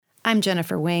I'm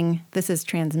Jennifer Wing. This is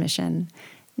Transmission.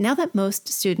 Now that most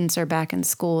students are back in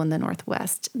school in the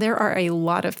Northwest, there are a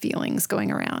lot of feelings going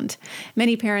around.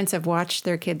 Many parents have watched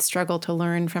their kids struggle to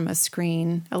learn from a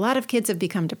screen. A lot of kids have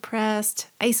become depressed,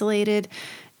 isolated,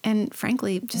 and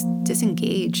frankly, just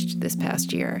disengaged this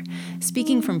past year.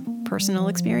 Speaking from personal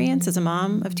experience as a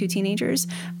mom of two teenagers,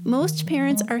 most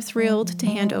parents are thrilled to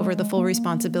hand over the full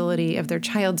responsibility of their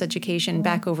child's education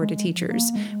back over to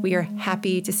teachers. We are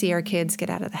happy to see our kids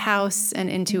get out of the house and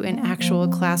into an actual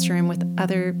classroom with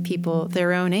other people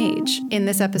their own age. In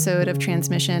this episode of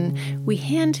Transmission, we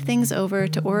hand things over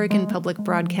to Oregon Public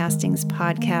Broadcasting's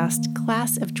podcast,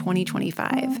 Class of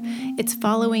 2025. It's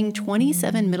following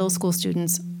 27 middle school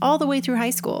students all the way through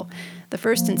high school. The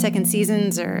first and second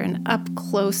seasons are an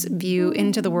up-close view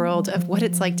into the world of what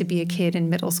it's like to be a kid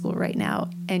in middle school right now,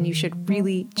 and you should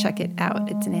really check it out.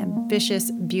 It's an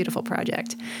ambitious, beautiful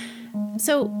project.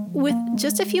 So, with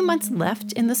just a few months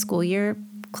left in the school year,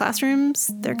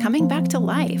 classrooms, they're coming back to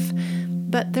life.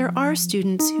 But there are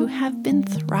students who have been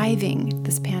thriving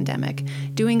this pandemic,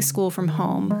 doing school from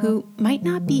home, who might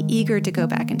not be eager to go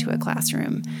back into a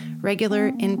classroom.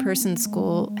 Regular in-person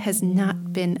school has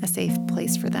not been a safe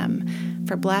place for them.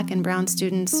 For Black and brown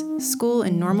students, school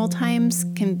in normal times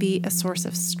can be a source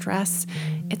of stress.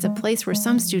 It's a place where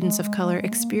some students of color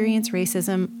experience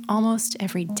racism almost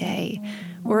every day.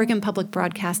 Oregon Public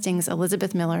Broadcasting's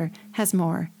Elizabeth Miller has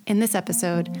more in this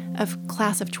episode of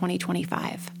Class of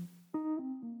 2025.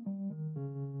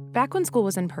 Back when school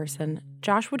was in person,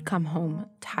 Josh would come home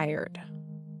tired.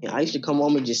 I used to come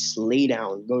home and just lay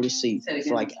down, go to sleep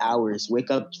for like hours,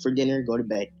 wake up for dinner, go to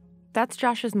bed. That's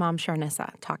Josh's mom,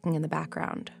 Sharnissa, talking in the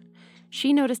background.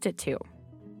 She noticed it too.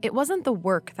 It wasn't the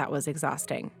work that was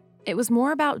exhausting. It was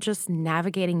more about just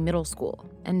navigating middle school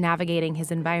and navigating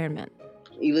his environment.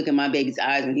 You look at my baby's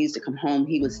eyes when he used to come home,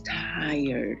 he was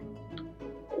tired.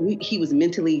 He was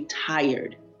mentally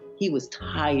tired. He was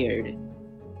tired.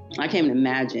 I can't even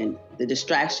imagine the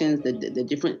distractions, the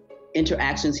different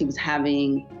interactions he was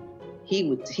having. He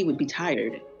would be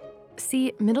tired.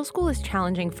 See, middle school is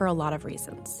challenging for a lot of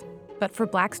reasons. But for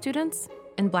Black students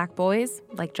and Black boys,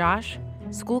 like Josh,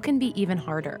 school can be even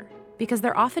harder because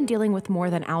they're often dealing with more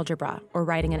than algebra or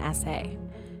writing an essay.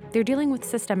 They're dealing with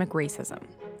systemic racism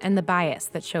and the bias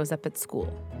that shows up at school.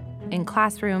 In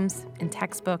classrooms, in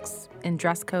textbooks, in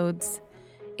dress codes,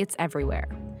 it's everywhere.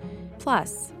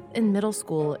 Plus, in middle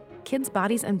school, kids'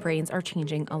 bodies and brains are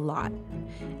changing a lot.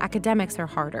 Academics are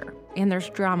harder, and there's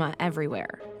drama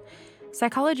everywhere.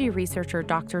 Psychology researcher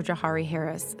Dr. Jahari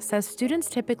Harris says students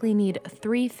typically need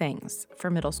 3 things for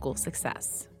middle school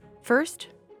success. First,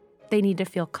 they need to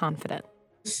feel confident.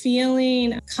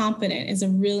 Feeling competent is a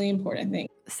really important thing.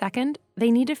 Second,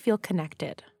 they need to feel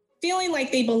connected. Feeling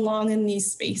like they belong in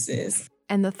these spaces.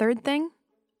 And the third thing,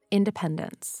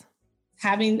 independence.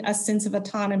 Having a sense of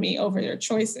autonomy over their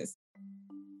choices.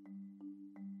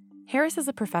 Harris is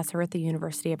a professor at the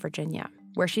University of Virginia,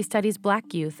 where she studies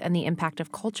Black youth and the impact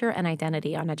of culture and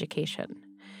identity on education.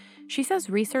 She says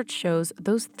research shows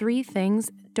those 3 things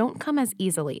don't come as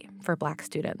easily for Black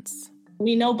students.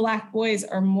 We know Black boys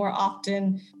are more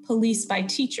often policed by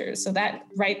teachers, so that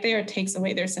right there takes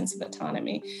away their sense of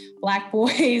autonomy. Black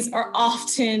boys are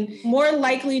often more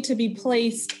likely to be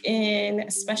placed in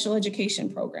special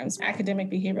education programs,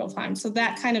 academic behavioral time. So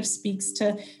that kind of speaks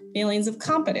to feelings of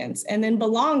competence. And then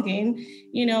belonging,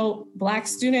 Black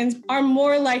students are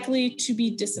more likely to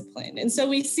be disciplined. And so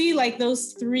we see like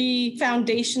those 3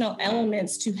 foundational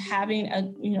elements to having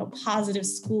a, positive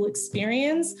school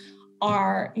experience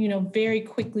are, very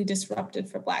quickly disrupted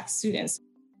for Black students.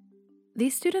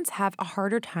 These students have a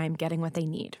harder time getting what they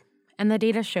need, and the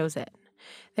data shows it.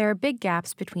 There are big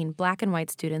gaps between Black and white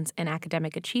students in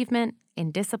academic achievement,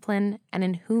 in discipline, and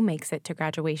in who makes it to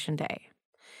graduation day.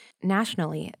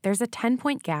 Nationally, there's a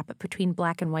 10-point gap between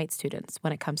Black and white students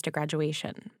when it comes to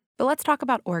graduation. But let's talk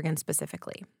about Oregon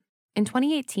specifically. In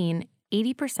 2018,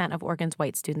 80% of Oregon's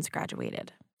white students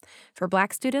graduated. For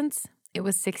Black students, it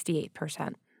was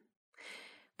 68%.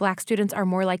 Black students are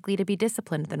more likely to be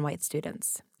disciplined than white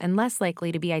students, and less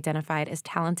likely to be identified as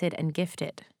talented and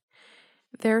gifted.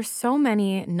 There are so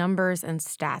many numbers and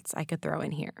stats I could throw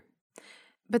in here.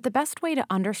 But the best way to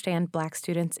understand Black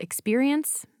students'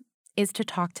 experience is to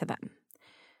talk to them.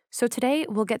 So today,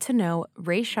 we'll get to know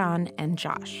Rayshawn and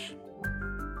Josh.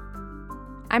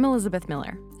 I'm Elizabeth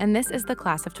Miller, and this is the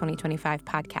Class of 2025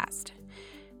 podcast.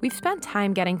 We've spent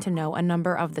time getting to know a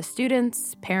number of the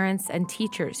students, parents, and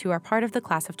teachers who are part of the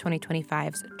Class of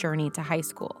 2025's journey to high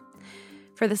school.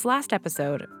 For this last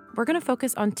episode, we're going to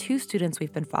focus on 2 students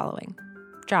we've been following,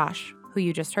 Josh, who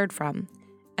you just heard from,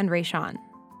 and Rayshawn.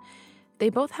 They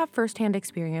both have firsthand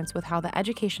experience with how the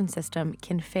education system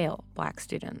can fail Black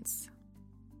students.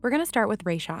 We're going to start with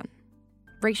Rayshawn.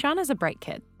 Rayshawn is a bright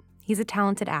kid. He's a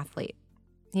talented athlete.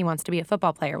 He wants to be a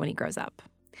football player when he grows up.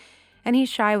 And he's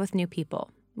shy with new people,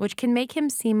 which can make him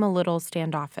seem a little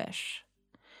standoffish.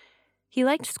 He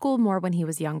liked school more when he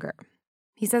was younger.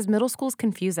 He says middle school's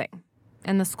confusing,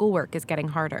 and the schoolwork is getting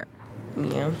harder.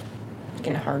 Yeah, it's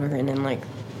getting harder, and then,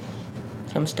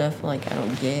 some stuff, I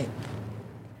don't get.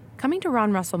 Coming to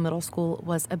Ron Russell Middle School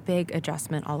was a big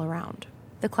adjustment all around.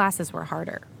 The classes were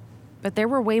harder, but there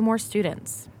were way more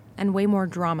students, and way more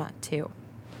drama, too.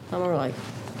 I'm more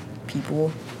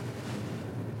people.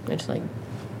 It's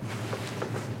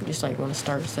just want to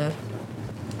start stuff.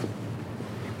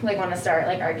 Want to start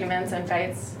arguments and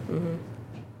fights? Mm-hmm.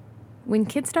 When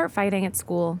kids start fighting at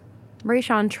school,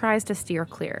 Rayshawn tries to steer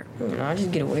clear. I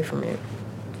just get away from it.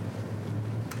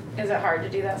 Is it hard to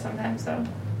do that sometimes, though?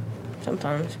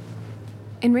 Sometimes.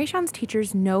 And Rayshawn's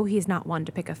teachers know he's not one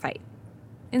to pick a fight.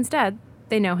 Instead,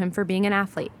 they know him for being an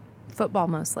athlete, football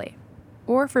mostly,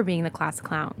 or for being the class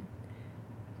clown.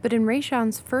 But in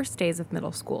Rayshawn's first days of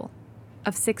middle school,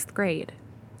 of 6th grade,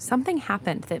 something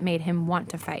happened that made him want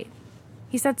to fight.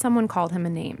 He said someone called him a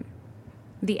name,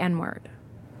 the N-word.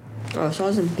 Oh, so I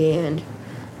was in band,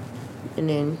 and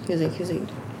then he was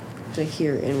like,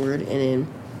 here, N-word, and then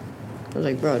I was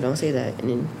like, bro, don't say that, and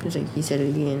then he said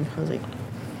it again. I was like,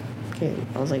 okay,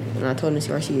 and I told him to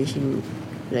CRC, she didn't,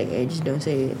 hey, just don't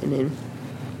say it, and then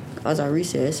I was on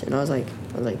recess, and I was like,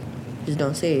 just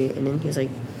don't say it, and then he was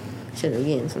like, said it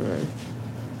again, so then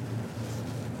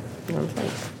I was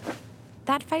like.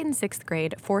 That fight in 6th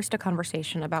grade forced a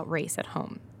conversation about race at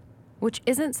home, which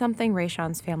isn't something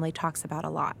Rayshawn's family talks about a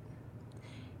lot.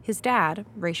 His dad,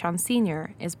 Rayshawn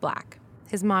Sr., is Black.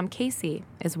 His mom, Casey,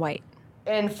 is white.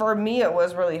 And for me, it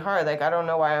was really hard. I don't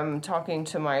know why I'm talking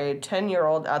to my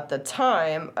 10-year-old at the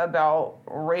time about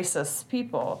racist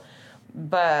people,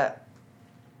 but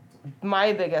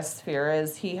my biggest fear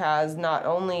is he has not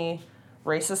only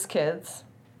racist kids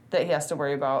that he has to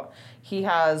worry about, he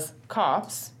has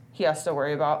cops he has to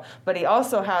worry about, but he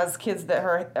also has kids that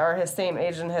are his same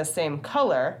age and his same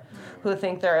color who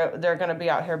think they're going to be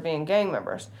out here being gang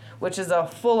members, which is a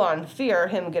full-on fear,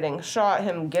 him getting shot,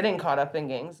 him getting caught up in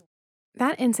gangs.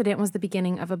 That incident was the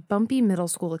beginning of a bumpy middle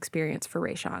school experience for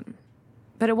Rayshawn.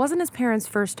 But it wasn't his parents'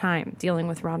 first time dealing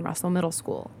with Ron Russell Middle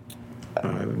School.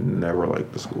 I never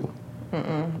liked the school.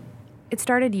 It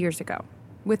started years ago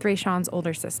with Rayshawn's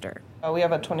older sister. We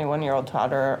have a 21-year-old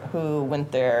daughter who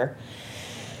went there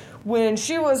when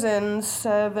she was in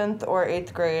 7th or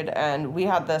 8th grade, and we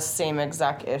had the same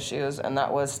exact issues, and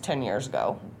that was 10 years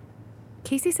ago.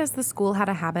 Casey says the school had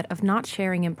a habit of not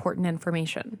sharing important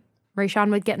information.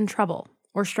 Rayshawn would get in trouble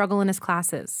or struggle in his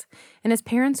classes, and his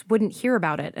parents wouldn't hear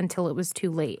about it until it was too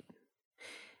late.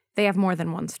 They have more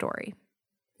than one story.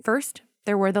 First,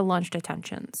 there were the lunch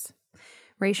detentions.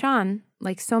 Rayshawn,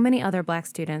 like so many other Black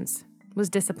students,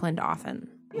 was disciplined often.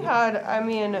 We had,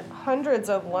 hundreds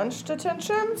of lunch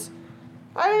detentions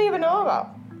I didn't even know about.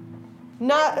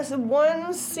 Not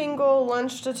one single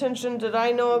lunch detention did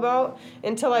I know about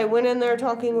until I went in there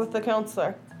talking with the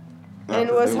counselor. And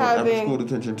was having after school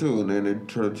detention too, and then they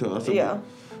tried to tell us. Yeah.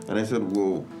 And they said,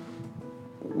 well,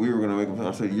 we were gonna make him.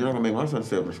 I said, you're not gonna make my son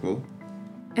stay after school.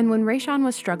 And when Rayshawn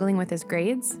was struggling with his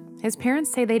grades, his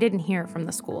parents say they didn't hear from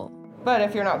the school. But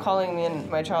if you're not calling me and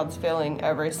my child's failing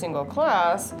every single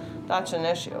class, that's an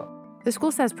issue. The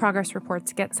school says progress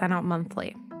reports get sent out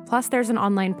monthly. Plus, there's an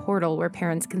online portal where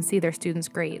parents can see their students'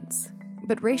 grades.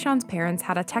 But Rayshawn's parents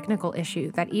had a technical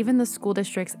issue that even the school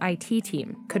district's IT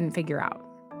team couldn't figure out.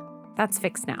 That's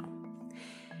fixed now.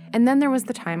 And then there was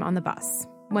the time on the bus,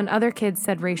 when other kids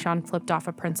said Rayshawn flipped off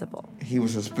a principal. He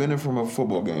was suspended from a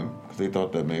football game because they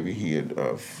thought that maybe he had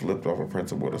flipped off a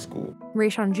principal at a school.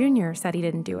 Rayshawn Jr. said he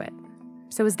didn't do it.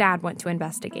 So his dad went to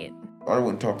investigate. I went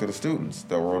and talked to the students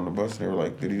that were on the bus, and they were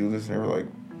like, did he do this? And they were like,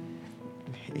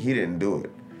 he didn't do it.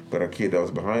 But a kid that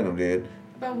was behind him did.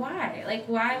 But why?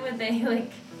 Why would they,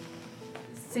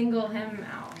 single him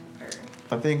out?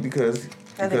 I think because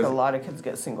I think a lot of kids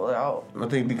get singled out. I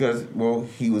think because,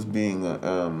 he was being,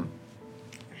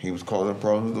 he was causing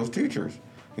problems with those teachers.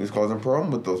 He was causing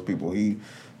problems with those people.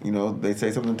 They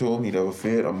say something to him, he'd have a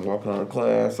fit. I'm walking out of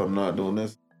class. I'm not doing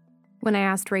this. When I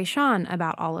asked Rayshawn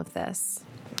about all of this,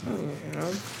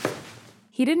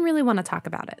 he didn't really want to talk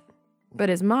about it. But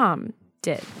his mom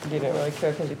did. He didn't really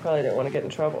care because he probably didn't want to get in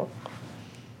trouble.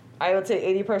 I would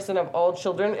say 80% of all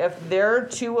children, if they're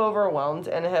too overwhelmed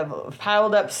and have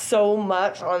piled up so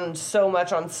much, I'm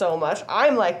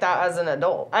like that as an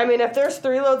adult. If there's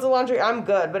 3 loads of laundry, I'm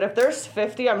good. But if there's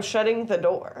 50, I'm shutting the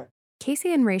door.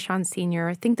 Casey and Rayshawn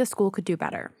Sr. think the school could do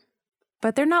better,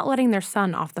 but they're not letting their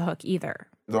son off the hook either.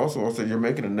 Also, I said you're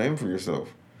making a name for yourself.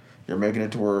 You're making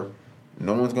it to where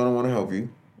no one's going to want to help you.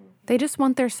 They just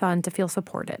want their son to feel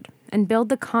supported and build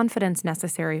the confidence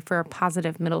necessary for a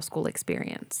positive middle school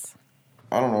experience.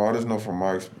 I don't know. I just know from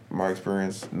my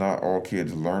experience, not all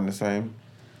kids learn the same.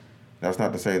 That's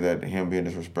not to say that him being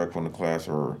disrespectful in the class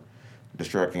or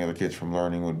distracting other kids from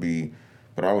learning would be,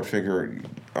 but I would figure,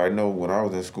 I know when I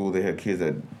was in school, they had kids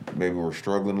that maybe were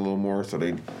struggling a little more, so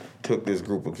they took this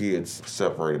group of kids,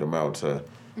 separated them out to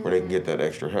where they can get that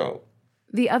extra help.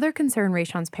 The other concern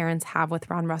Rayshawn's parents have with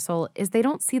Ron Russell is they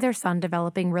don't see their son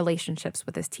developing relationships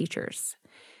with his teachers.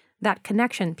 That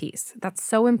connection piece that's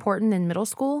so important in middle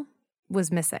school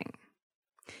was missing.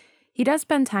 He does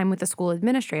spend time with the school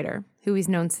administrator, who he's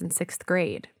known since 6th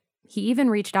grade. He even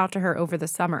reached out to her over the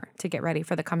summer to get ready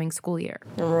for the coming school year.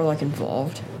 And we're like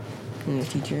involved in the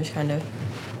teachers, kind of.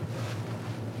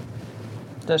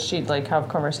 Does she like have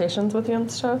conversations with you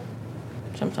and stuff?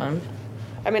 Sometimes.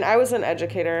 I mean, I was an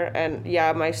educator, and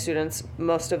yeah, my students,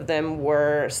 most of them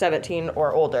were 17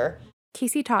 or older.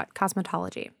 Casey taught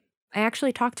cosmetology. I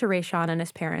actually talked to Rayshawn and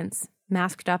his parents,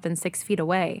 masked up and 6 feet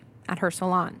away, at her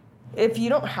salon. If you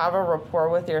don't have a rapport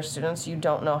with your students, you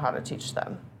don't know how to teach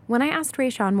them. When I asked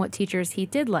Rayshawn what teachers he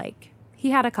did like,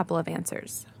 he had a couple of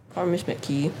answers. Miss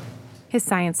McKee. His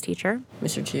science teacher.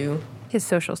 Mr. Chu. His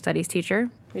social studies teacher.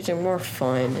 He's like more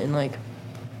fun and like,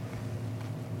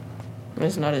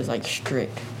 it's not as like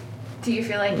strict. Do you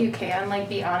feel like you can like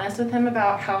be honest with him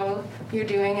about how you're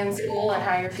doing in school and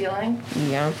how you're feeling?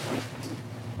 Yeah.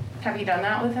 Have you done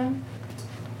that with him?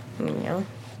 Yeah.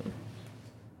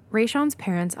 Rayshawn's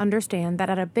parents understand that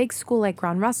at a big school like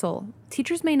Ron Russell,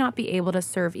 teachers may not be able to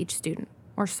serve each student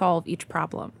or solve each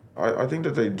problem. I think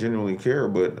that they genuinely care,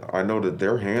 but I know that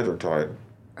their hands are tied.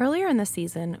 Earlier in the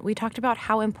season, we talked about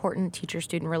how important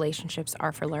teacher-student relationships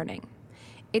are for learning.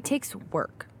 It takes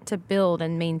work to build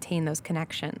and maintain those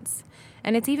connections,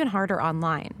 and it's even harder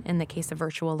online in the case of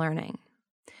virtual learning.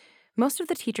 Most of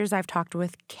the teachers I've talked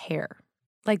with care,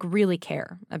 like really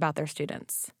care about their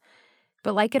students.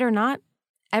 But like it or not,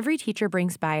 every teacher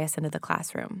brings bias into the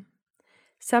classroom.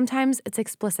 Sometimes it's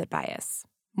explicit bias.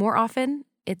 More often,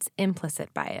 it's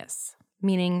implicit bias,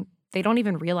 meaning they don't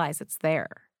even realize it's there.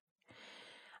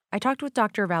 I talked with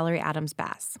Dr. Valerie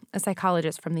Adams-Bass, a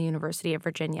psychologist from the University of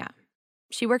Virginia.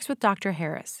 She works with Dr.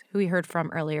 Harris, who we heard from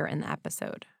earlier in the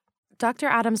episode. Dr.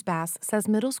 Adams-Bass says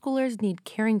middle schoolers need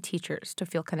caring teachers to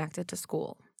feel connected to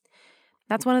school.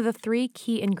 That's one of the 3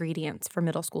 key ingredients for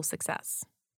middle school success: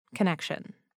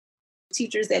 connection.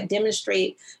 Teachers that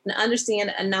demonstrate and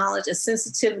understand a knowledge, a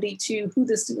sensitivity to who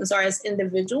the students are as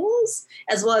individuals,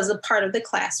 as well as a part of the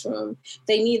classroom.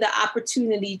 They need the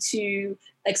opportunity to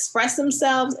express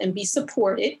themselves and be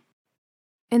supported.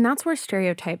 And that's where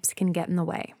stereotypes can get in the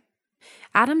way.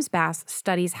 Adams-Bass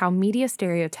studies how media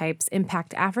stereotypes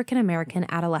impact African American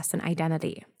adolescent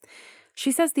identity.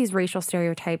 She says these racial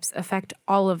stereotypes affect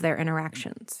all of their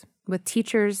interactions with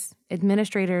teachers,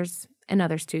 administrators, and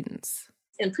other students.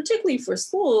 And particularly for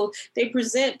school, they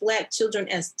present Black children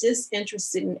as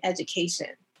disinterested in education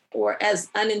or as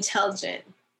unintelligent,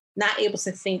 not able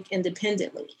to think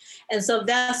independently. And so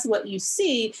that's what you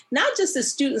see, not just the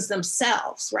students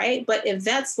themselves, right? But if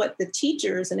that's what the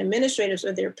teachers and administrators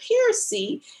or their peers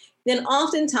see, then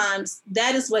oftentimes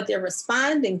that is what they're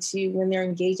responding to when they're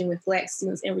engaging with Black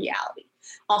students in reality.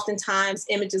 Oftentimes,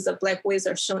 images of Black boys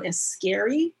are shown as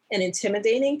scary and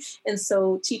intimidating, and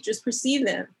so teachers perceive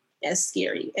them as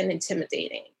scary and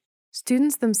intimidating.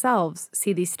 Students themselves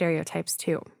see these stereotypes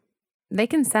too. They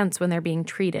can sense when they're being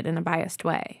treated in a biased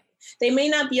way. They may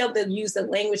not be able to use the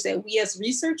language that we as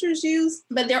researchers use,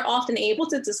 but they're often able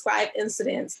to describe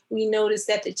incidents. We notice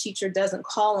that the teacher doesn't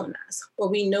call on us, or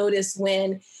we notice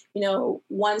when,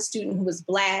 one student who was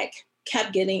Black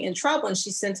kept getting in trouble and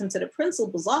she sent him to the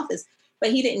principal's office,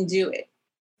 but he didn't do it.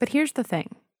 But here's the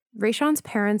thing. Rayshawn's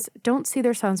parents don't see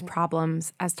their son's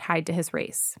problems as tied to his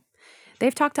race.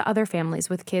 They've talked to other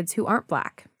families with kids who aren't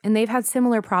Black, and they've had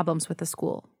similar problems with the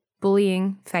school: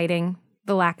 bullying, fighting,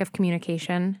 the lack of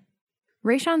communication.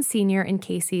 Rayshawn Sr. and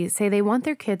Casey say they want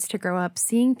their kids to grow up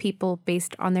seeing people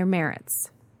based on their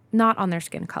merits, not on their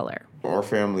skin color. Our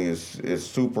family is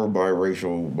super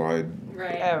biracial by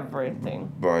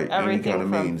everything. By everything any kind of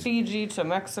from means. Fiji to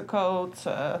Mexico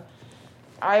to.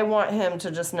 I want him to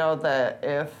just know that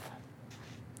if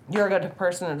you're a good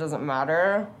person, it doesn't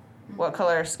matter what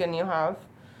color skin you have.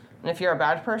 And if you're a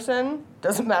bad person,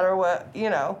 doesn't matter what,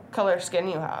 color skin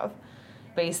you have.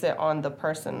 Base it on the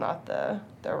person, not the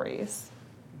race.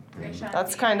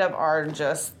 That's kind of our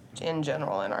just in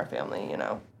general in our family,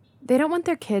 They don't want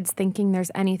their kids thinking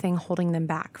there's anything holding them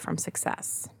back from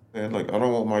success. And I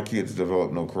don't want my kids to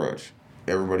develop no crutch.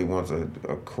 Everybody wants a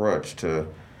crutch to.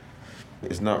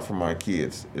 It's not for my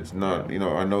kids. It's not.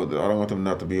 I know that I don't want them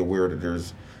not to be aware that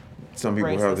there's some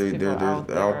people they're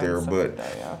out there, but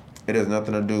it has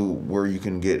nothing to do where you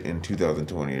can get in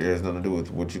 2020. It has nothing to do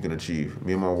with what you can achieve.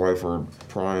 Me and my wife are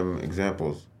prime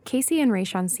examples. Casey and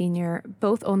Rayshawn Sr.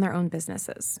 both own their own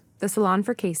businesses. The salon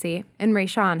for Casey, and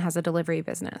Rayshawn has a delivery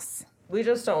business. We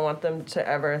just don't want them to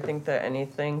ever think that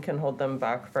anything can hold them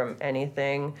back from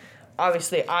anything.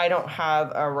 Obviously, I don't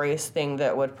have a race thing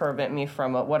that would prevent me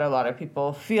from what a lot of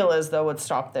people feel as though would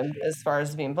stop them as far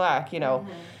as being black,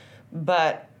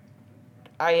 But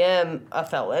I am a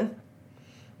felon,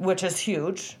 which is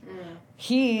huge.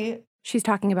 She's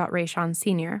talking about Rayshawn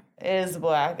Sr. is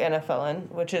black and a felon,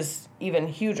 which is even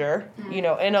huger,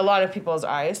 in a lot of people's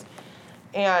eyes.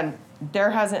 And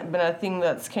there hasn't been a thing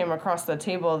that's came across the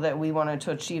table that we wanted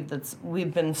to achieve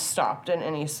we've been stopped in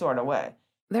any sort of way.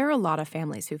 There are a lot of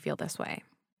families who feel this way,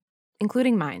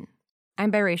 including mine.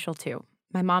 I'm biracial too.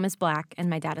 My mom is black and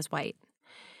my dad is white.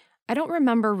 I don't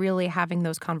remember really having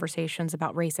those conversations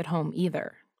about race at home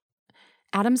either.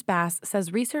 Adams Bass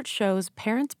says research shows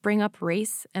parents bring up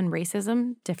race and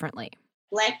racism differently.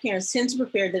 Black parents tend to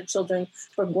prepare their children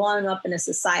for growing up in a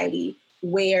society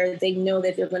where they know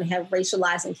that they're going to have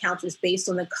racialized encounters based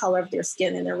on the color of their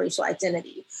skin and their racial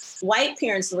identity. White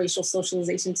parents' racial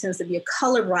socialization tends to be a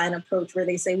colorblind approach where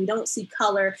they say, we don't see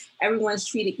color, everyone's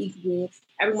treated equally,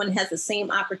 everyone has the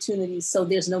same opportunities, so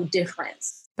there's no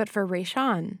difference. But for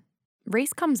Rayshawn,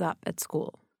 race comes up at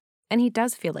school, and he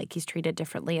does feel like he's treated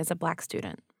differently as a black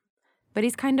student. But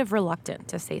he's kind of reluctant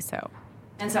to say so.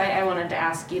 And so I wanted to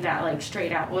ask you that,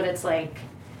 straight out, what it's like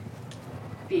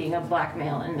being a black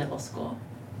male in middle school.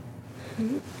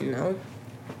 No.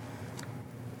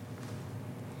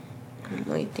 I don't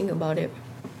really think about it.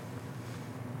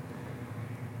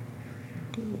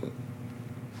 Do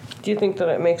you think that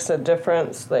it makes a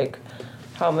difference,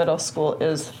 how middle school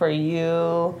is for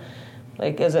you?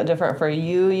 Is it different for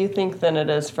you think, than it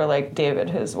is for, David,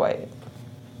 who's white?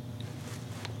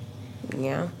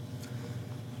 Yeah.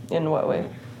 In what way?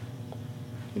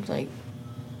 It's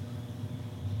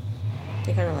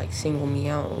they kind of single me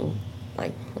out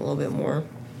a little bit more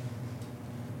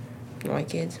than my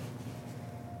kids.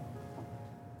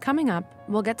 Coming up,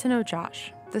 we'll get to know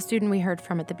Josh, the student we heard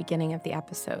from at the beginning of the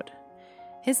episode.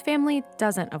 His family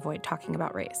doesn't avoid talking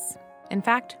about race. In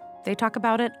fact, they talk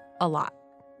about it a lot.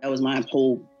 That was my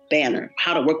whole banner,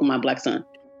 how to work with my black son.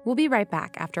 We'll be right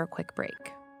back after a quick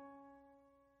break.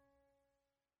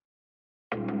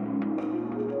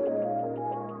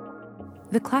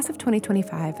 The class of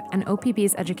 2025 and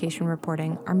OPB's education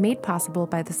reporting are made possible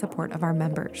by the support of our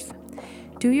members.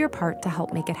 Do your part to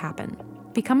help make it happen.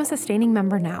 Become a sustaining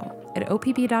member now at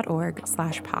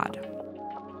opb.org/pod.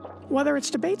 Whether it's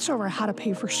debates over how to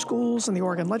pay for schools in the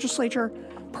Oregon legislature,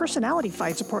 personality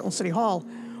fights at Portland City Hall,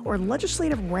 or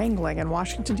legislative wrangling in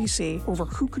Washington, D.C. over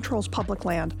who controls public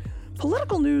land,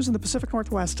 political news in the Pacific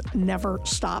Northwest never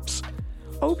stops.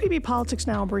 OPB Politics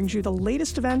Now brings you the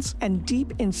latest events and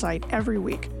deep insight every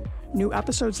week. New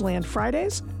episodes land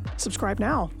Fridays. Subscribe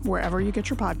now, wherever you get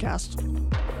your podcasts.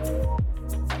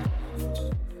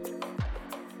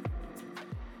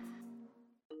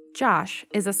 Josh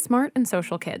is a smart and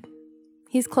social kid.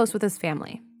 He's close with his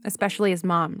family, especially his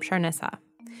mom, Sharnissa.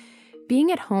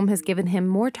 Being at home has given him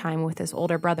more time with his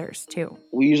older brothers, too.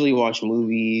 We usually watch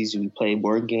movies, we play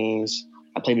board games.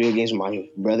 I play video games with my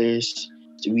brothers.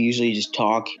 So we usually just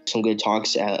talk, some good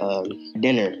talks at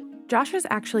dinner. Josh is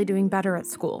actually doing better at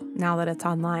school now that it's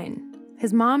online.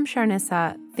 His mom,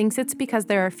 Sharnissa, thinks it's because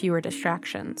there are fewer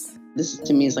distractions. This,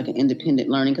 to me, is an independent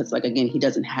learning because, again, he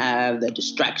doesn't have the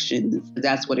distractions.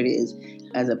 That's what it is.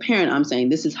 As a parent, I'm saying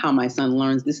this is how my son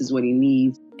learns. This is what he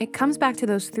needs. It comes back to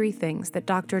those three things that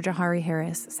Dr. Jahari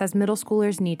Harris says middle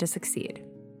schoolers need to succeed: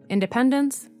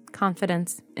 independence,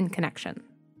 confidence, and connection.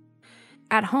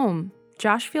 At home,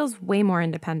 Josh feels way more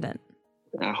independent.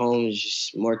 At home, there's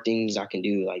just more things I can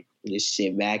do, like just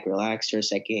sit back, relax for a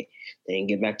second, then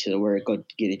get back to the work, go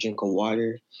get a drink of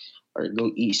water, or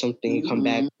go eat something, come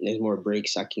back. There's more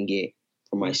breaks I can get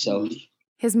for myself.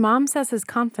 His mom says his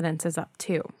confidence is up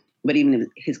too. But even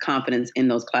his confidence in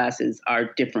those classes are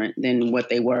different than what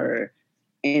they were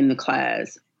in the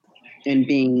class, and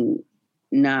being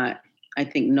not, I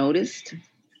think, noticed,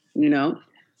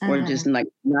 or just not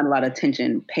a lot of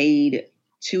attention paid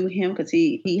to him because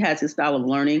he has his style of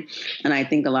learning. And I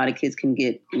think a lot of kids can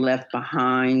get left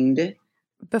behind.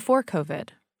 Before COVID,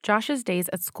 Josh's days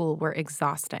at school were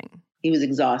exhausting. He was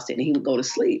exhausted and he would go to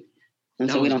sleep.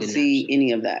 And so we don't see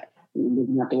any of that. We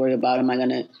didn't have to worry about, am I going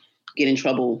to get in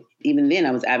trouble. Even then,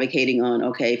 I was advocating on,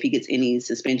 okay, if he gets any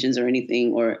suspensions or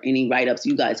anything or any write-ups,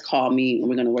 you guys call me and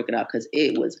we're going to work it out because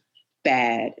it was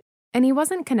bad. And he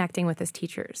wasn't connecting with his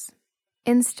teachers.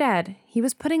 Instead, he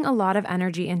was putting a lot of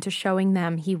energy into showing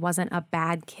them he wasn't a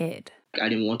bad kid. I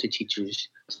didn't want the teachers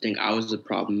to think I was the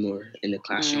problem more in the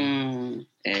classroom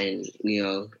and,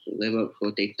 live up to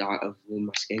what they thought of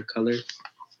my skin color.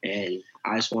 And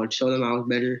I just wanted to show them I was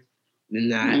better than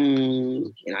that.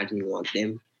 And I didn't want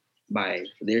them, by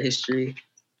their history,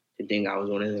 to think I was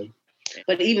one of them.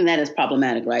 But even that is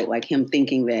problematic, right? Like him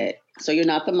thinking that, so you're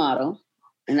not the model.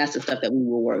 And that's the stuff that we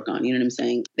will work on. You know what I'm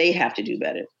saying? They have to do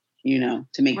better,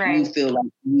 to make you feel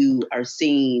like you are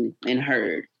seen and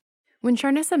heard. When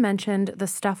Sharnissa mentioned the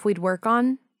stuff we'd work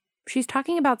on, she's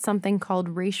talking about something called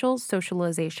racial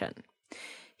socialization.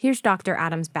 Here's Dr.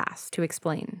 Adams-Bass to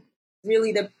explain.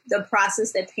 Really the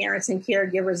process that parents and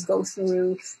caregivers go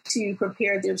through to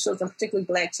prepare their children, particularly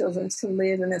Black children, to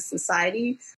live in a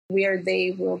society where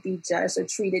they will be judged or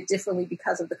treated differently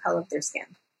because of the color of their skin.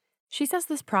 She says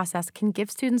this process can give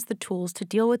students the tools to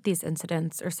deal with these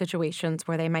incidents or situations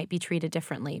where they might be treated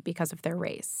differently because of their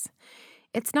race.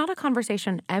 It's not a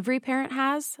conversation every parent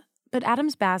has, but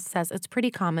Adams-Bass says it's pretty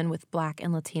common with Black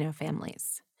and Latino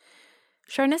families.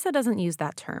 Sharnissa doesn't use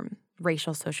that term,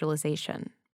 racial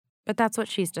socialization, but that's what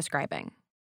she's describing.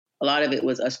 A lot of it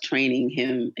was us training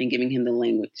him and giving him the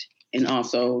language and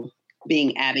also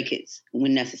being advocates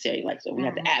when necessary. Like, so we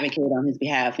have to advocate on his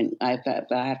behalf, and I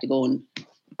have to go and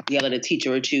yell at a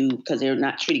teacher or two because they're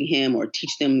not treating him, or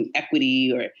teach them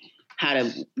equity or how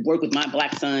to work with my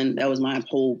Black son. That was my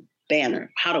whole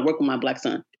banner, how to work with my Black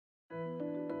son.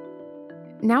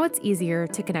 Now it's easier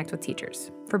to connect with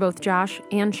teachers for both Josh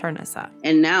and Sharnissa.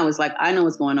 And now it's like, I know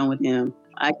what's going on with him.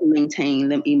 I can maintain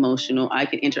them emotional. I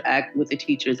can interact with the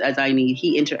teachers as I need.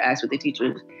 He interacts with the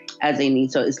teachers as they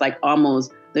need. So it's like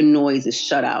almost the noise is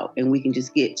shut out and we can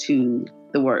just get to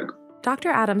the work. Dr.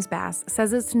 Adams-Bass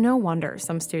says it's no wonder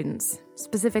some students,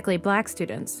 specifically Black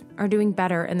students, are doing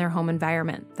better in their home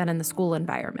environment than in the school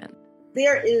environment.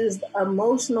 There is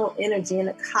emotional energy and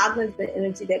a cognitive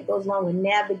energy that goes along with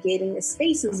navigating the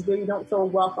spaces where you don't feel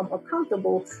welcome or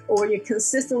comfortable, or where you're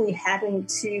consistently having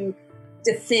to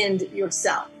defend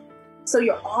yourself. So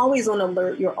you're always on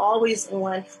alert, you're always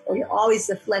on, or you're always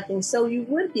deflecting. So you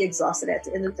would be exhausted at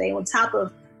the end of the day on top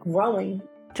of growing.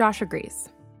 Josh agrees.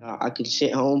 I could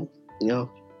sit home,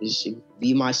 just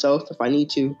be myself if I need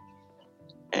to,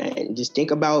 and just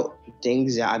think about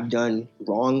things that I've done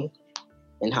wrong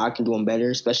and how I can do them better,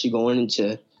 especially going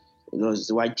into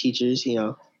those white teachers.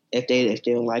 If they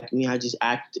don't like me, I just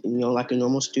act like a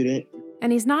normal student.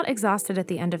 And he's not exhausted at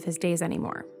the end of his days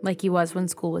anymore, like he was when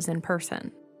school was in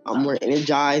person. I'm more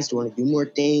energized, want to do more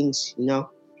things,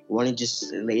 want to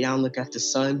just lay down, look at the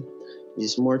sun.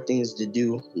 There's more things to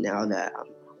do now that I'm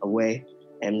away,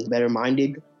 and better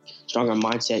minded, stronger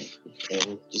mindset,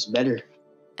 and just better.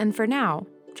 And for now,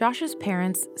 Josh's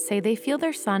parents say they feel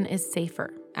their son is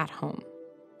safer at home.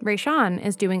 Rayshawn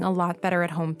is doing a lot better at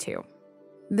home too.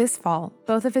 This fall,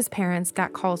 both of his parents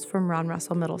got calls from Ron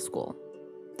Russell Middle School.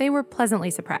 They were pleasantly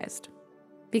surprised,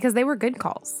 because they were good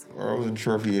calls. I wasn't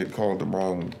sure if he had called the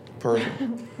wrong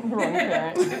person. Wrong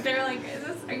parent. They're like,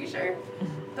 are you sure?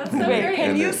 That's so Wait, great.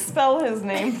 can you spell his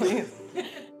name, please?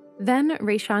 Then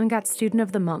Rayshawn got Student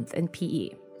of the Month in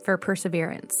PE for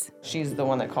perseverance. She's the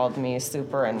one that called me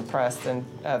super impressed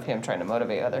of him trying to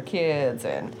motivate other kids.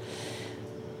 And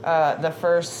the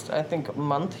first, I think,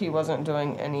 month he wasn't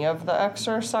doing any of the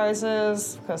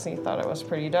exercises because he thought it was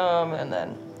pretty dumb. And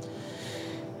then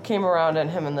came around and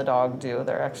him and the dog do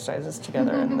their exercises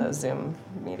together in the Zoom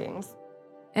meetings.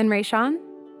 And Rayshawn,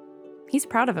 he's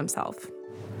proud of himself.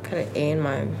 Got an A in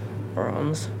my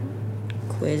bronze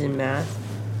quiz in math.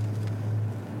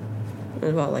 It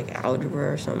was about like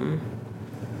algebra or something.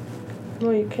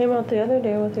 Well, you came out the other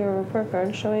day with your report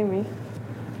card showing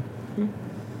me.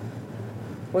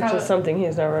 Which is something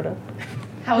he's never done.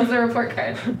 How was the report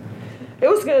card? It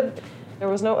was good. There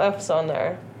was no F's on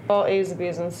there. All A's,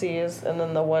 B's, and C's, and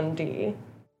then the 1 D.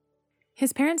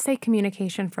 His parents say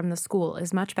communication from the school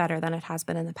is much better than it has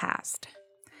been in the past.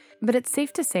 But it's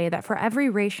safe to say that for every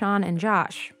Rayshawn and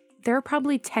Josh, there are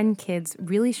probably 10 kids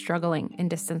really struggling in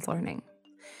distance learning.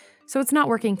 So it's not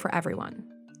working for everyone.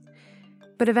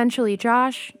 But eventually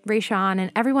Josh, Rayshawn,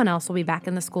 and everyone else will be back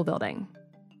in the school building.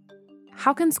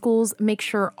 How can schools make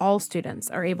sure all students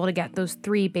are able to get those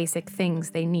 3 basic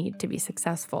things they need to be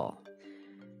successful?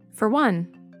 For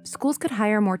one, schools could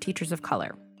hire more teachers of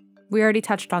color. We already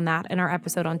touched on that in our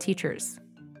episode on teachers.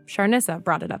 Sharnissa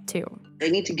brought it up too. They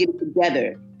need to get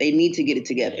it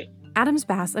together.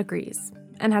 Adams-Bass agrees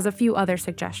and has a few other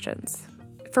suggestions.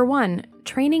 For one,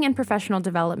 training and professional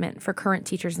development for current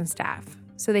teachers and staff,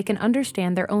 so they can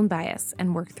understand their own bias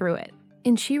and work through it.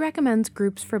 And she recommends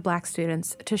groups for Black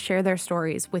students to share their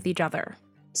stories with each other.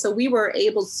 So we were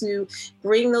able to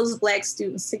bring those Black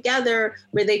students together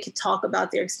where they could talk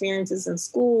about their experiences in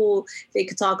school. They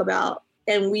could talk about,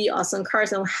 and we also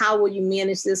encourage them, how will you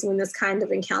manage this when this kind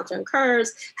of encounter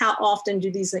occurs? How often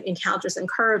do these encounters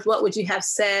occur? What would you have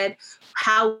said?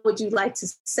 How would you like to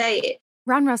say it?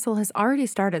 Ron Russell has already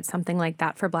started something like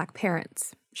that for Black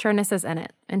parents. Sharness is in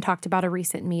it and talked about a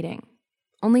recent meeting.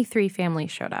 Only 3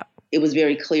 families showed up. It was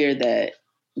very clear that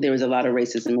there was a lot of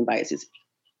racism and biases.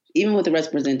 Even with the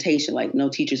representation, like no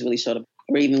teachers really showed up,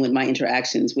 or even with my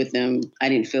interactions with them, I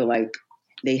didn't feel like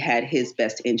they had his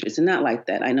best interest. And not like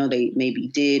that. I know they maybe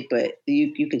did, but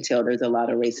you can tell there's a lot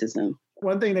of racism.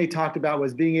 One thing they talked about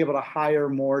was being able to hire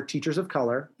more teachers of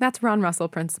color. That's Ron Russell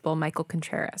principal Michael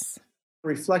Contreras.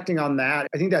 Reflecting on that,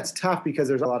 I think that's tough because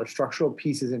there's a lot of structural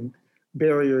pieces and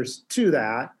barriers to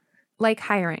that. Like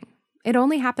hiring. It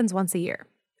only happens once a year.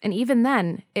 And even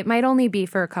then, it might only be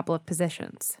for a couple of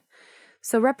positions.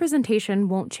 So representation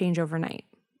won't change overnight,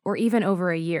 or even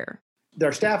over a year.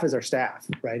 Their staff is our staff,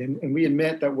 right? And we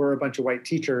admit that we're a bunch of white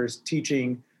teachers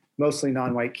teaching mostly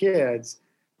non-white kids.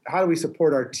 How do we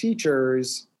support our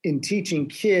teachers in teaching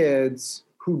kids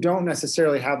who don't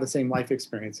necessarily have the same life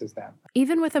experience as them?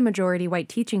 Even with a majority white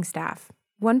teaching staff,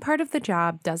 one part of the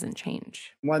job doesn't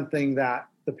change. One thing that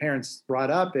the parents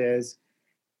brought up is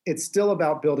it's still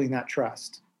about building that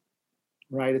trust,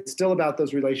 right? It's still about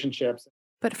those relationships.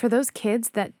 But for those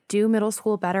kids that do middle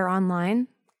school better online,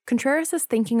 Contreras is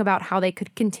thinking about how they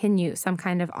could continue some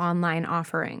kind of online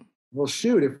offering. Well,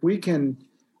 shoot, if we can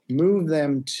move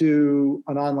them to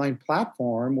an online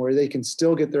platform where they can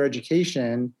still get their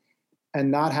education and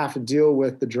not have to deal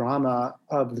with the drama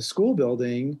of the school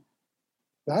building,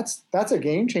 that's a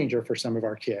game changer for some of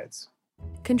our kids.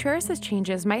 Contreras'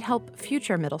 changes might help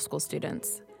future middle school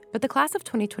students, but the class of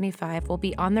 2025 will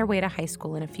be on their way to high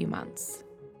school in a few months.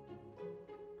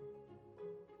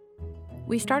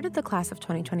 We started the Class of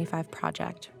 2025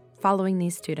 project, following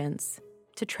these students,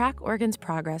 to track Oregon's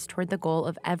progress toward the goal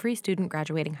of every student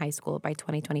graduating high school by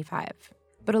 2025.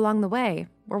 But along the way,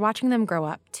 we're watching them grow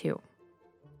up, too.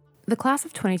 The Class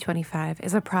of 2025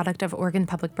 is a product of Oregon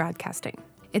Public Broadcasting.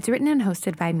 It's written and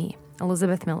hosted by me,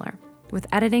 Elizabeth Miller, with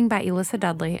editing by Elissa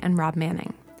Dudley and Rob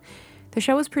Manning. The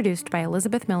show was produced by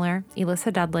Elizabeth Miller,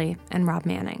 Elissa Dudley, and Rob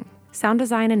Manning. Sound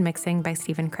design and mixing by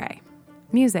Stephen Cray.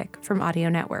 Music from Audio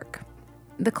Network.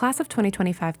 The Class of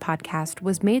 2025 podcast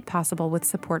was made possible with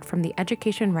support from the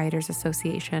Education Writers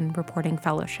Association Reporting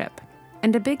Fellowship.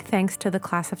 And a big thanks to the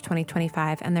Class of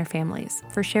 2025 and their families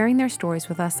for sharing their stories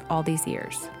with us all these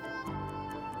years.